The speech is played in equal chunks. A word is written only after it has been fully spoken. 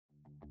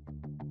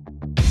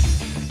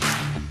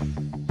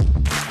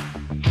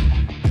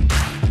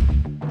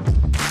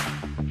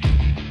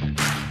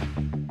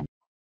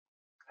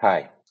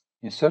Hi.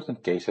 In certain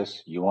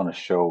cases, you want to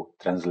show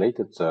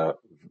translated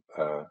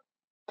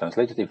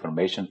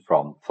information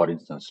from, for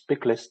instance,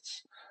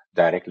 Picklists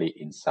directly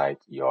inside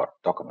your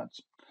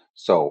documents.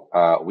 So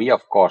we,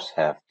 of course,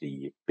 have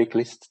the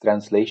Picklist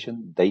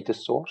translation data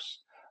source,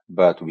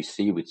 but we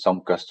see with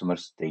some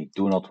customers, they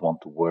do not want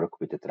to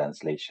work with the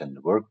Translation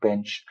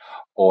Workbench,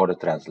 or the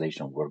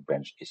Translation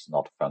Workbench is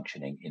not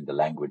functioning in the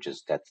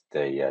languages that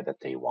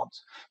they want.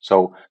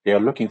 So they are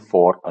looking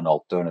for an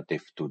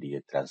alternative to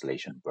the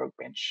Translation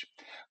Workbench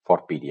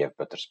for PDF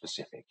Butler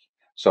specific.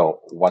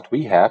 So what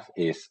we have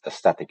is a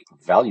static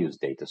values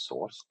data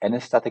source, and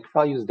in static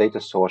values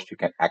data source, you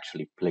can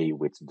actually play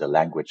with the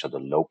language or the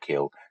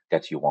locale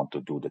that you want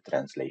to do the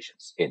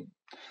translations in.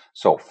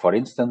 So for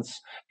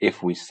instance,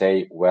 if we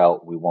say,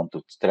 well, we want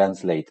to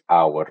translate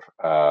our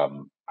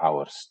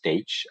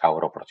stage,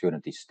 our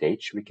opportunity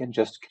stage, we can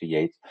just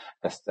create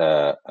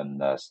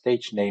a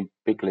stage name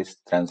Picklist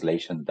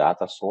translation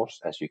data source,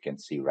 as you can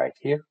see right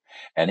here.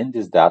 And in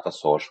this data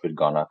source, we're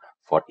gonna,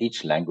 for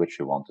each language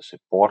we want to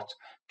support,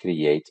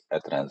 create a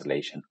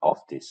translation of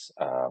this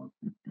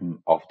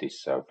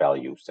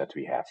values that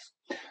we have.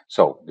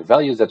 So the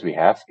values that we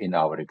have in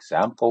our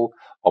example,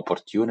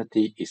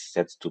 opportunity is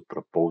set to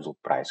proposal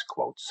price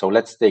quote. So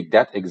let's take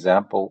that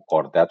example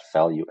or that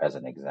value as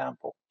an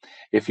example.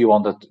 If you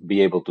want to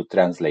be able to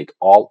translate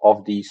all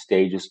of these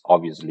stages,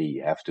 obviously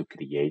you have to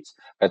create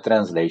a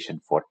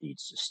translation for each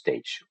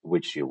stage,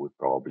 which you would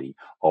probably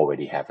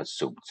already have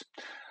assumed.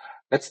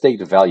 Let's take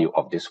the value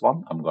of this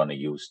one. I'm going to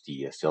use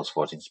the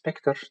Salesforce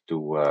inspector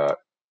to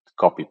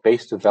copy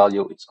paste the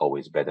value. It's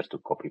always better to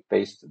copy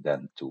paste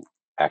than to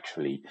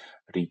actually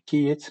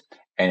rekey it.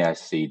 And I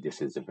see this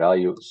is the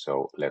value,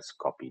 so let's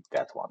copy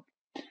that one.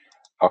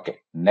 Okay,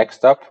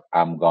 next up,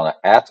 I'm going to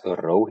add a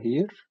row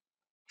here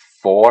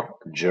for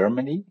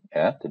Germany,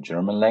 the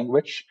German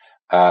language,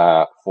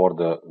 for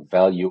the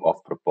value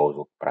of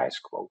proposal price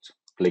quote.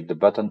 Click the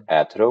button,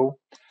 add row.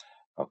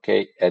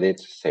 Okay, edit,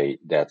 say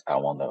that I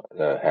want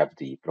to have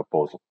the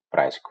proposal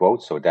price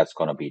quote. So that's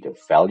going to be the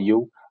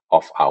value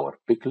of our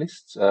pick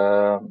lists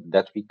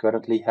that we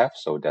currently have.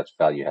 So that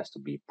value has to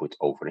be put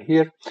over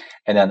here.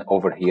 And then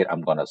over here,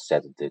 I'm going to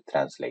set the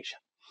translation.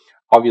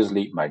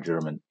 Obviously, my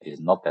German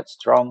is not that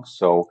strong,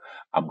 so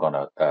I'm going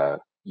to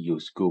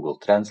use Google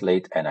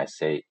Translate and I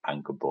say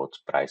Angebot,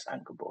 Preis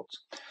Angebot.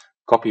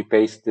 Copy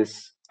paste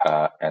this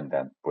and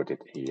then put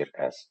it here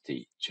as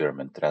the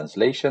German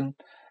translation.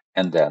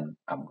 And then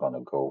I'm going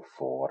to go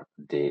for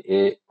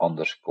DE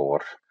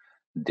underscore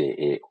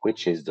DE,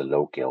 which is the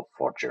locale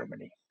for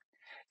Germany.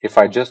 If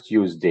I just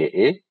use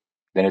DE,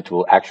 then it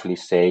will actually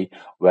say,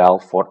 well,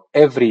 for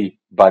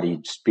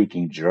everybody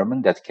speaking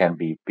German, that can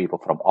be people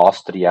from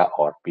Austria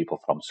or people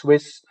from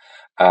Swiss,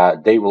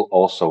 they will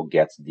also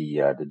get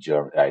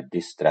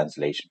this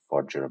translation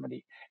for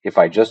Germany. If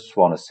I just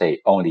want to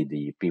say only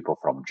the people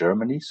from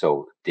Germany,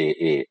 so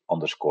DE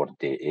underscore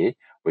DE,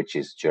 which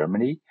is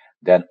Germany,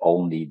 then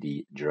only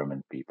the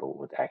German people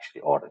would actually,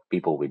 or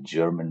people with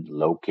German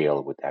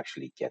locale would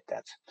actually get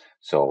that.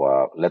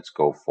 So let's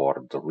go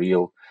for the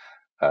real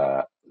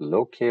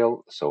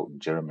locale, so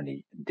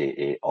Germany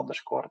de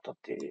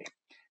underscore.de.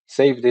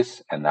 Save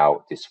this, and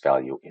now this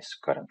value is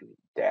currently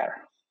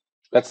there.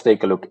 Let's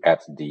take a look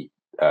at the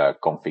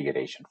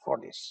configuration for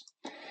this.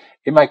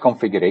 In my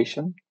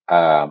configuration,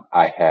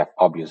 I have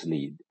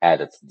obviously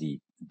added the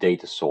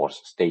data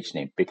source stage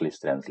name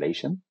Picklist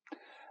translation.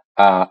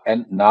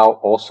 And now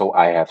also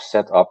I have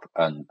set up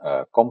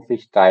a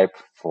config type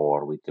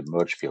with the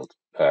merge field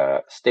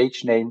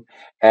stage name,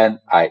 and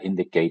I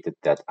indicated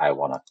that I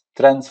want to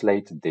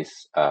translate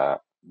this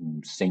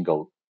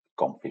single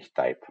config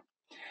type.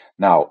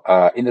 Now,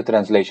 in the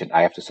translation,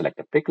 I have to select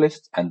a pick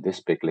list, and this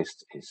pick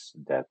list is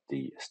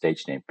the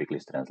stage name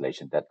Picklist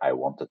translation that I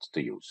wanted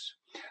to use.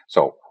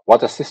 So what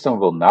the system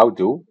will now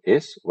do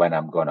is, when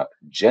I'm going to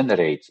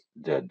generate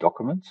the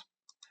document,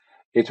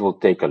 it will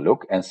take a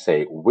look and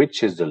say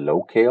which is the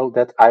locale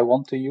that I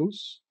want to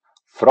use.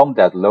 From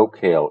that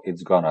locale,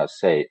 it's gonna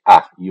say,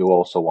 you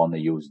also want to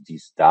use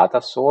this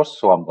data source.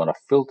 So I'm gonna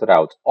filter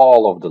out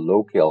all of the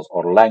locales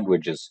or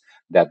languages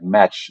that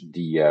match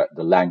the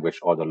language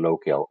or the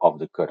locale of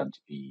the current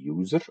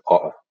user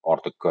or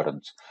the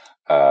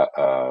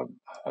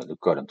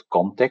current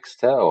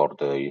context.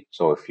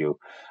 So if you,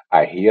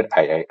 I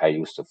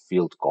used a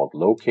field called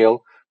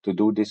locale to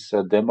do this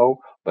demo.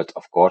 But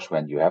of course,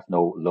 when you have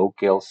no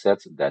locale set,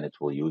 then it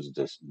will use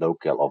this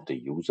locale of the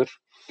user.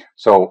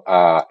 So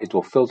it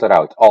will filter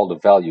out all the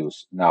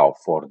values now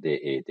for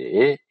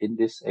DE in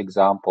this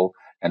example,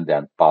 and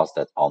then pass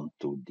that on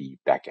to the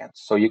backend.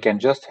 So you can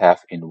just have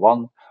in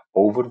one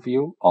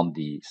overview on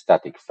the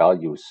static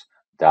values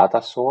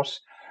data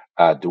source,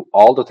 do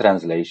all the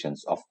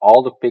translations of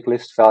all the pick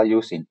list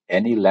values in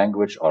any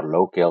language or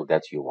locale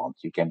that you want.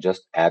 You can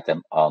just add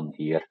them on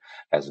here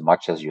as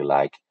much as you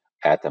like.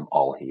 Add them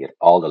all here,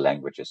 all the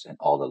languages and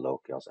all the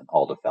locales and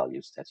all the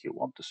values that you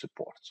want to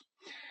support.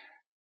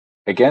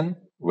 Again,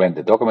 when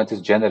the document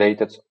is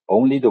generated,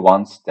 only the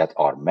ones that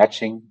are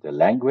matching the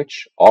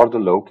language or the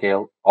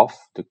locale of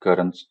the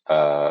current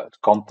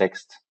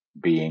context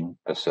being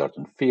a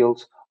certain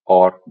field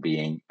or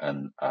being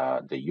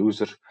the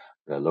user,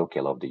 the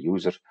locale of the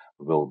user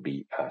will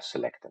be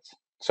selected.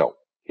 So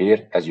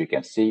here, as you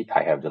can see,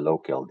 I have the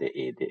locale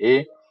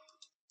DE.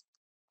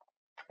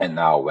 And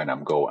now when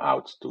I'm going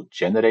out to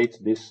generate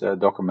this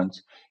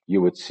document,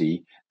 you would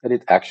see that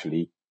it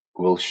actually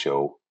will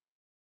show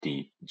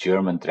the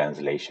German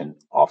translation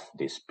of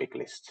this pick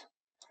list.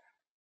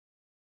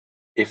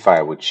 If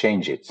I would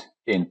change it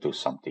into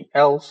something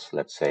else,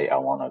 let's say I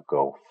want to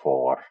go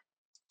for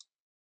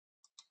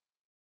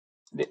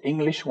the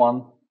English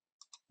one,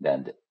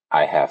 then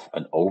I have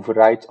an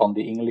override on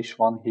the English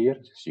one here,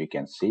 as you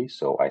can see.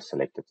 So I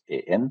selected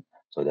AN,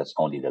 so that's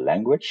only the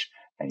language.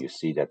 And you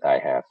see that I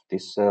have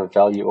this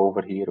value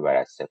over here where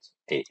I set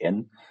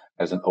AN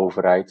as an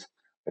override.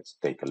 Let's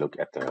take a look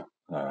at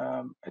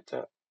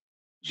the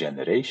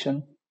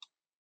generation.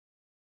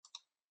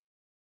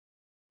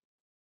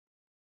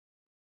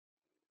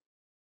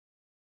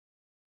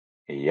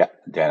 Yeah,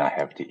 then I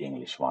have the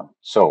English one.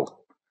 So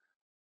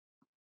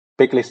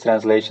Picklist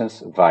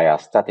translations via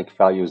static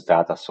values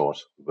data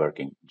source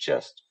working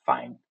just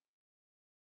fine.